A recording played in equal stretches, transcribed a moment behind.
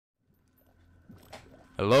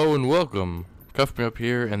Hello and welcome. Cuff Me Up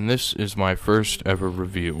here, and this is my first ever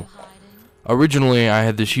review. Originally, I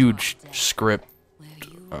had this huge script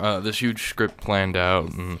planned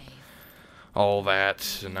out and all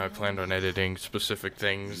that, and I planned on editing specific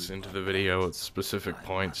things into the video at specific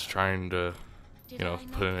points, trying to,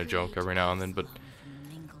 put in a joke every now and then, but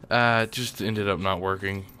it just ended up not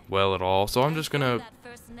working well at all. So I'm just gonna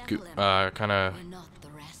kind of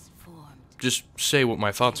just say what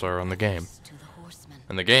my thoughts are on the game.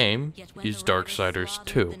 And the game is Darksiders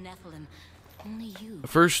 2.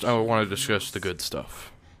 First, I want to discuss the good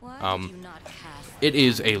stuff. It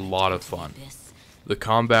is a lot of fun. The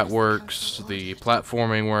combat works, the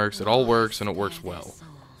platforming works, it all works, and it works well.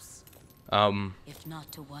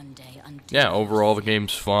 Yeah, overall the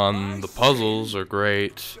game's fun, the puzzles are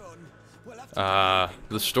great, the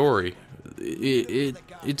story,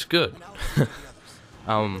 it's good.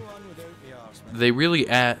 They really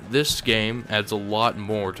this game adds a lot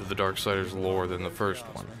more to the Darksiders lore than the first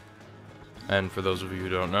one. And for those of you who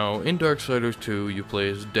don't know, in Darksiders 2, you play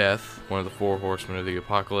as Death, one of the four horsemen of the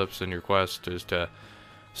apocalypse, and your quest is to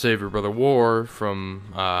save your brother War from,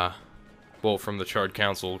 from the Charred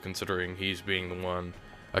Council, considering he's being the one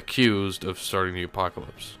accused of starting the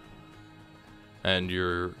apocalypse. And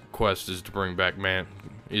your quest is to bring back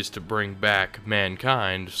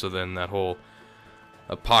mankind, so then that whole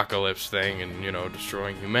apocalypse thing and,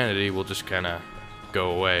 destroying humanity will just kind of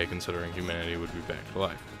go away, considering humanity would be back to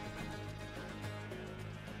life.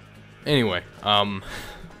 Anyway,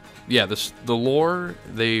 yeah, the lore,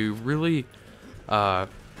 they really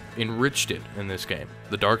enriched it in this game.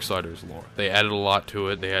 The Darksiders lore. They added a lot to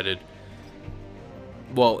it. They added,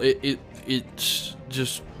 well, it's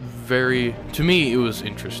just very, to me, it was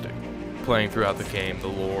interesting. Playing throughout the game, the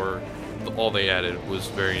lore, all they added was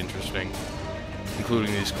very interesting.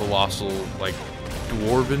 Including these colossal,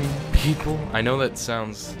 dwarven people. I know that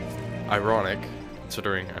sounds ironic,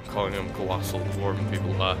 considering I'm calling them colossal dwarven people.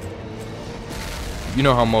 You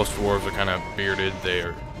know how most dwarves are kind of bearded,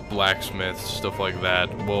 they're blacksmiths, stuff like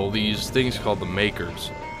that. Well, these things called the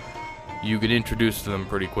Makers, you get introduced to them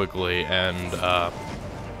pretty quickly, and,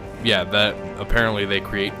 yeah, that, apparently they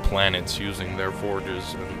create planets using their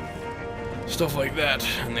forges and stuff like that,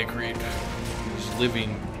 and they create these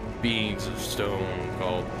living beings of stone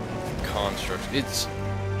called constructs.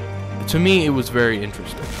 To me, it was very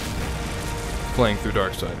interesting playing through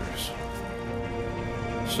Darksiders.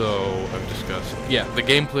 So, I've discussed, yeah, the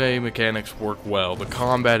gameplay mechanics work well. The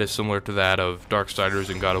combat is similar to that of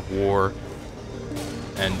Darksiders and God of War,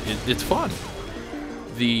 and it's fun.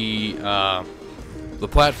 The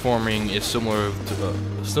platforming is similar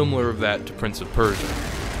of that to Prince of Persia,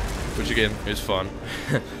 which again is fun.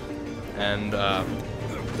 And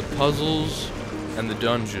the puzzles and the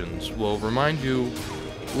dungeons will remind you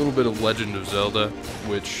a little bit of Legend of Zelda,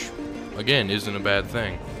 which, again, isn't a bad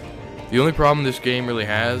thing. The only problem this game really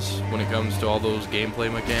has when it comes to all those gameplay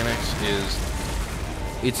mechanics is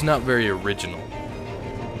it's not very original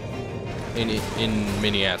in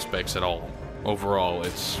many aspects at all. Overall,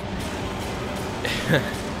 it's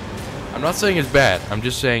I'm not saying it's bad, I'm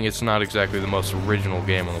just saying it's not exactly the most original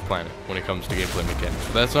game on the planet when it comes to gameplay mechanics.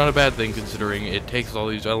 But that's not a bad thing, considering it takes all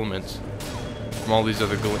these elements from all these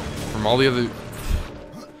other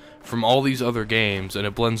games and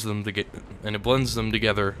it blends them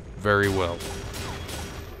together very well.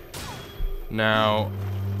 Now,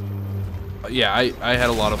 yeah, I had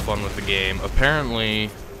a lot of fun with the game. Apparently,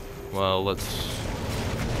 well, the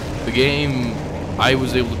game, I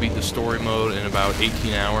was able to beat the story mode in about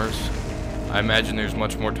 18 hours. I imagine there's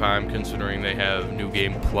much more time, considering they have New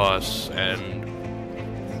Game Plus and,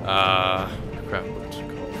 crap, what's it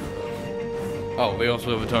called? Oh, they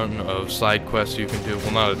also have a ton of side quests you can do.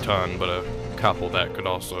 Well, not a ton, but a couple that could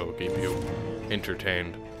also keep you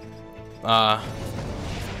entertained. I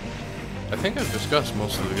think I've discussed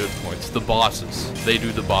most of the good points. The bosses. They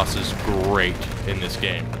do the bosses great in this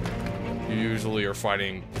game. You usually are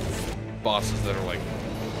fighting bosses that are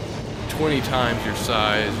 20 times your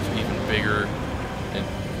size, even bigger, and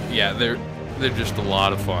yeah, they're just a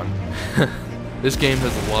lot of fun. This game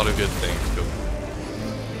has a lot of good things to it.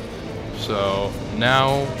 So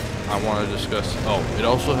now I want to discuss. Oh, it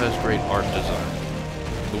also has great art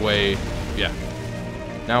design. Yeah.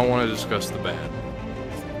 Now I want to discuss the bad.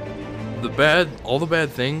 All the bad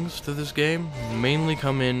things to this game mainly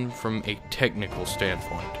come in from a technical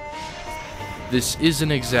standpoint. This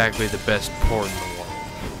isn't exactly the best port in the world.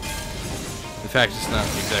 In fact, it's not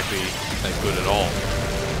exactly that good at all.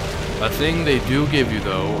 A thing they do give you,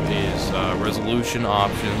 though, is resolution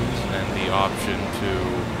options and the option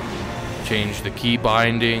to change the key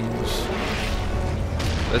bindings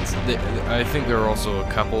I think there are also a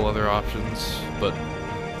couple other options, but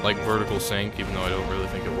like vertical sync, even though I don't really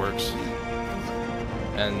think it works.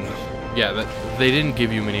 And yeah, they didn't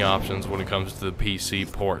give you many options when it comes to the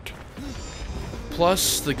PC port.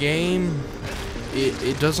 Plus, the game,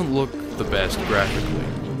 it doesn't look the best graphically.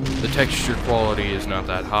 The texture quality is not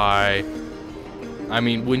that high. I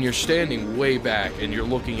mean, when you're standing way back and you're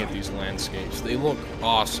looking at these landscapes, they look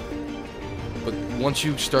awesome. But once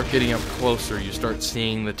you start getting up closer, you start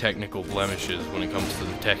seeing the technical blemishes when it comes to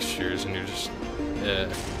the textures, and you're just...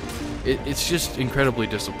 it's just incredibly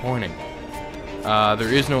disappointing.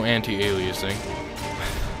 There is no anti-aliasing,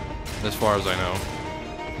 as far as I know.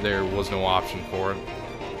 There was no option for it.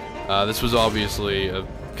 This was obviously a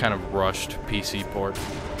kind of rushed PC port.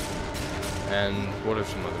 And what are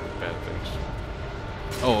some other bad things?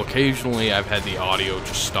 Oh, occasionally I've had the audio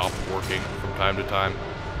just stop working from time to time.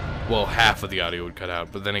 Well, half of the audio would cut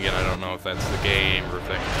out, but then again, I don't know if that's the game or if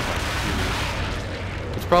that's my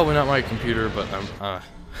computer. It's probably not my computer, but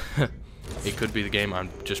it could be the game. I'm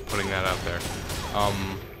just putting that out there.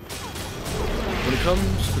 When it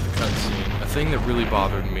comes to the cutscene, a thing that really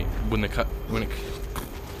bothered me when it comes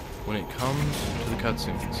to the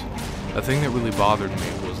cutscenes, a thing that really bothered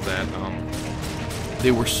me was that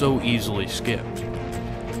they were so easily skipped.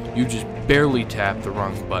 You just barely tap the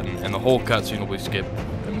wrong button, and the whole cutscene will be skipped,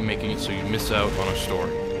 making it so you miss out on a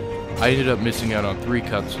story. I ended up missing out on 3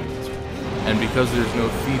 cutscenes, and because there's no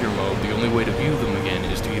feeder mode, the only way to view them again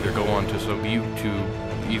is to either go onto YouTube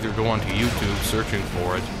searching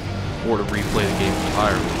for it, or to replay the game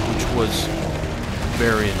entirely, which was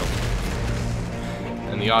very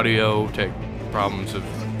annoying. And the audio tech problems have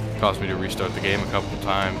caused me to restart the game a couple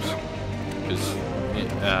times, because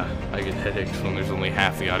I get headaches when there's only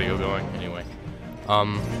half the audio going. Anyway,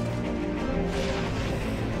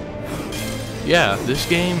 yeah, this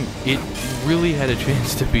game, it really had a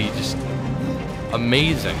chance to be just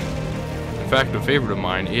amazing. In fact, a favorite of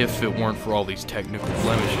mine, if it weren't for all these technical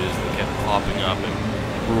blemishes that kept popping up and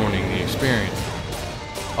ruining the experience.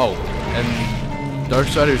 Oh, and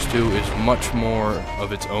Darksiders 2 is much more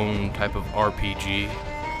of its own type of RPG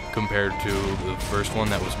compared to the first one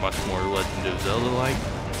that was much more Legend of Zelda-like.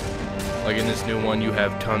 Like in this new one, you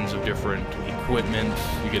have tons of different equipment,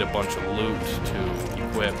 you get a bunch of loot to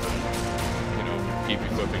equip, you know, keep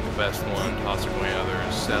equipping the best one, tossing away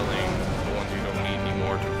others, selling the ones you don't need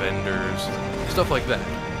anymore to vendors, stuff like that.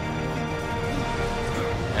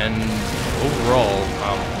 And overall,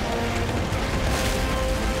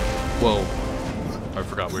 well, I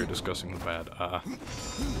forgot we were discussing the bad,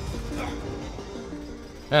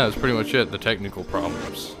 yeah, that's pretty much it, the technical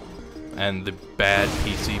problems. And the bad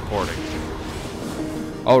PC porting.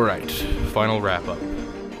 Alright, final wrap-up.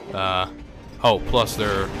 Oh, plus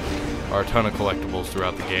there are a ton of collectibles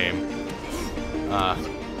throughout the game.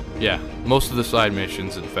 Yeah, most of the side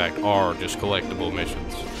missions, in fact, are just collectible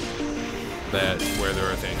missions. Where there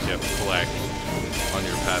are things you have to collect on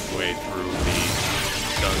your pathway through the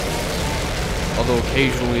dungeons. Although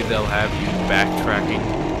occasionally they'll have you backtracking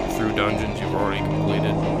through dungeons you've already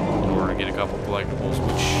completed in order to get a couple collectibles,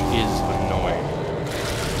 which is annoying.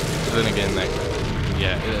 But then again,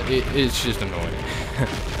 it's just annoying.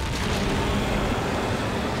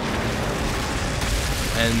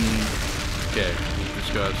 And, okay, we've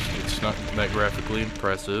discussed it's not that graphically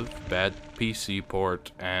impressive, bad PC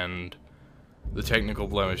port, and the technical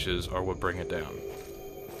blemishes are what bring it down.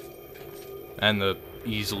 And the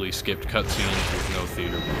easily skipped cutscenes with no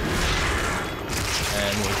theater.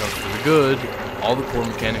 And when it comes to the good, all the core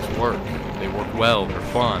mechanics work. They work well, they're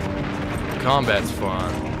fun. The combat's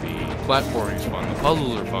fun, the platforming's fun, the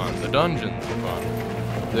puzzles are fun, the dungeons are fun.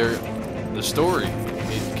 The story,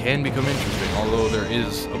 it can become interesting, although there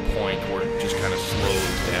is a point where it just kind of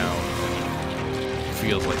slows down and it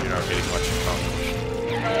feels like you're not getting much accomplished.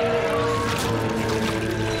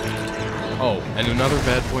 Oh, and another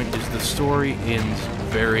bad point is the story ends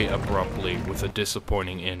very abruptly with a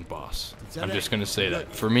disappointing end boss. I'm just gonna say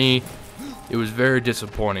that. For me, it was very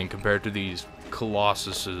disappointing compared to these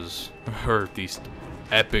colossuses, or these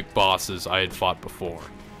epic bosses I had fought before.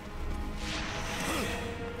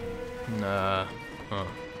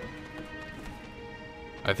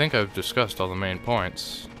 I think I've discussed all the main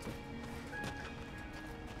points.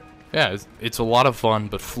 Yeah, it's a lot of fun,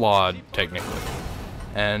 but flawed, technically.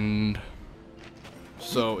 And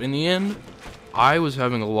so, in the end, I was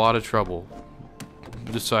having a lot of trouble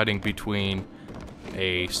deciding between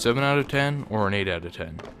a 7 out of 10 or an 8 out of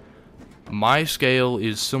 10. My scale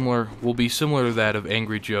will be similar to that of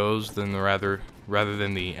Angry Joe's rather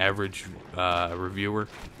than the average reviewer,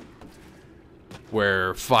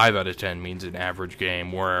 where 5 out of 10 means an average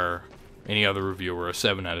game, where any other reviewer, a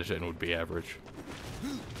 7 out of 10 would be average.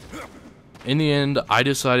 In the end, I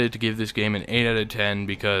decided to give this game an 8 out of 10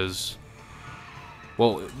 because,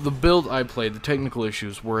 well, the build I played, the technical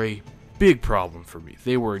issues were a big problem for me.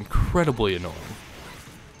 They were incredibly annoying.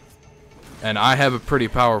 And I have a pretty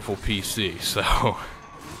powerful PC, so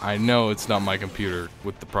I know it's not my computer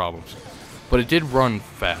with the problems. But it did run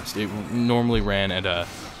fast. It normally ran at a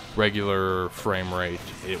regular frame rate.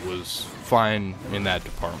 It was fine in that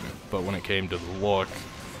department. But when it came to the look,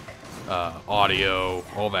 audio,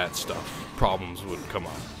 all that stuff, problems would come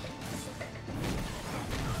up.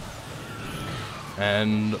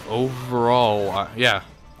 And overall, yeah,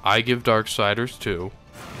 I give Darksiders 2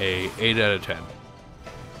 a 8 out of 10.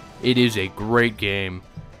 It is a great game,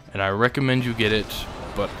 and I recommend you get it,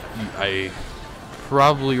 but I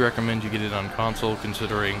probably recommend you get it on console,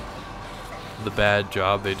 considering the bad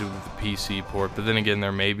job they do with the PC port. But then again,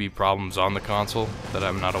 there may be problems on the console that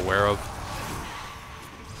I'm not aware of.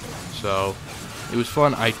 So, it was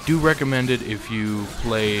fun. I do recommend it if you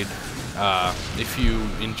played, if you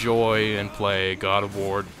enjoy and play God of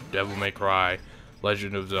War, Devil May Cry,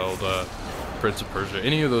 Legend of Zelda, Prince of Persia,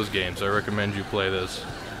 any of those games. I recommend you play this.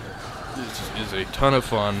 This is a ton of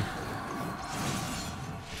fun,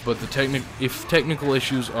 but if technical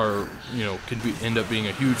issues are, you know, end up being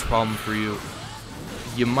a huge problem for you,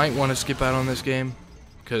 you might want to skip out on this game,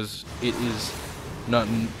 because it's not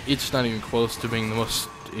even close to being the most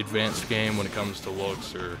advanced game when it comes to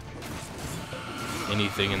looks or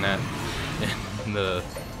anything in the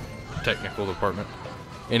technical department.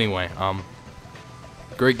 Anyway,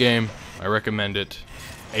 great game. I recommend it.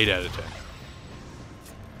 8 out of 10.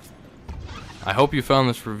 I hope you found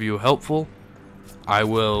this review helpful. I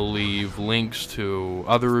will leave links to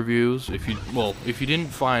other reviews. If you didn't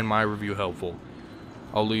find my review helpful,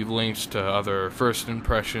 I'll leave links to other first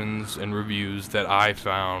impressions and reviews that I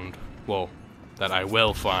found, well, that I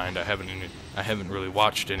will find. I haven't really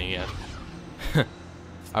watched any yet.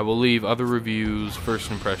 I will leave other reviews,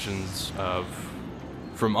 first impressions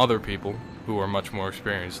from other people who are much more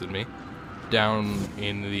experienced than me down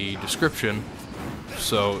in the description.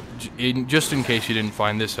 So, just in case you didn't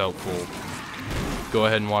find this helpful, go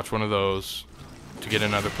ahead and watch one of those to get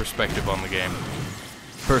another perspective on the game.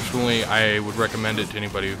 Personally, I would recommend it to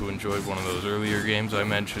anybody who enjoyed one of those earlier games I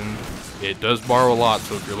mentioned. It does borrow a lot,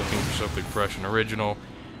 so if you're looking for something fresh and original,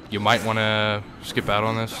 you might want to skip out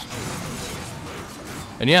on this.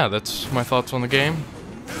 And yeah, that's my thoughts on the game.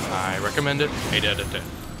 I recommend it. 8 out of 10.